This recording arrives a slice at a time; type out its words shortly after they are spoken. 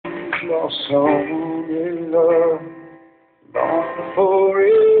lost someone you love long before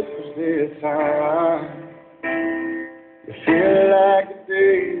it was their time. You feel like the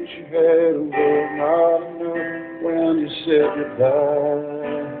days you had were not enough when you said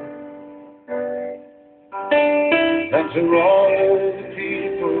goodbye. And to all of the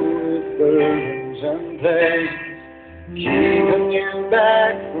people with burdens and pain, keeping you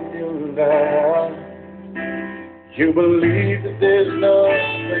back from your life, you believe that there's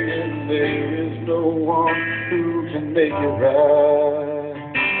nothing and there is no one who can make it right.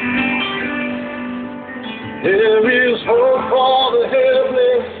 There is hope for the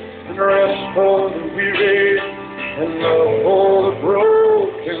helpless and rest for the weary and love for the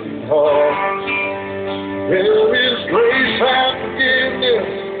broken heart. There is grace and forgiveness,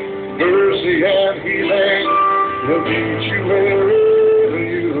 mercy and healing. He'll meet you wherever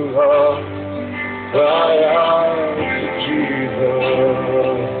you are. Cry out to Jesus.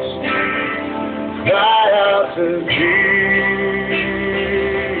 Cry out to Jesus.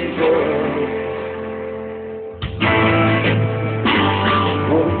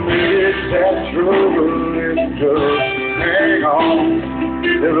 That trouble is just hang on.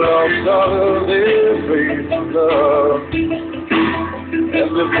 They've lost all of their faith and love, and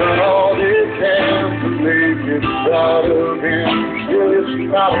they've done all they can to make it right again. Still, it's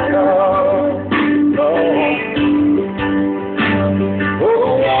not enough. No.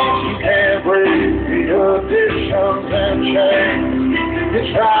 Oh, once you can't break the addictions and chains, you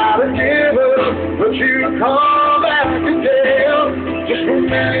try to give up, but you come back again. Just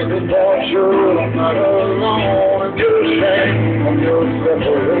remember that you're not alone in your shame and your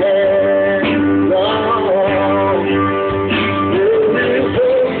separation. There is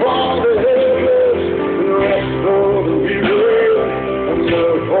hope for the helpless, and rest for the weary, and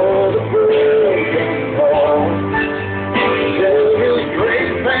love for the broken heart. There is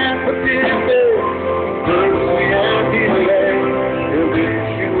grace and forgiveness, mercy and healing. He'll meet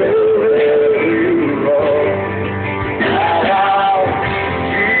you wherever you are.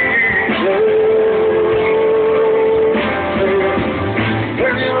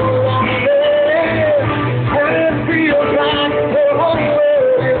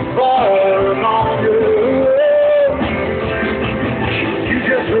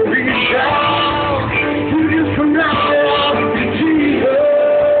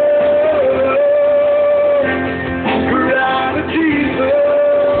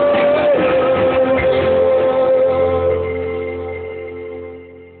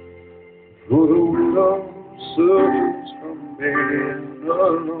 For the love suffers from being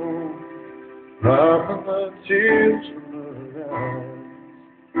alone, not from the tears from the eyes.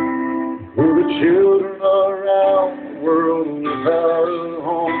 For the children around the world without a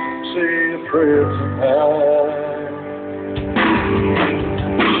home, say a prayer tonight.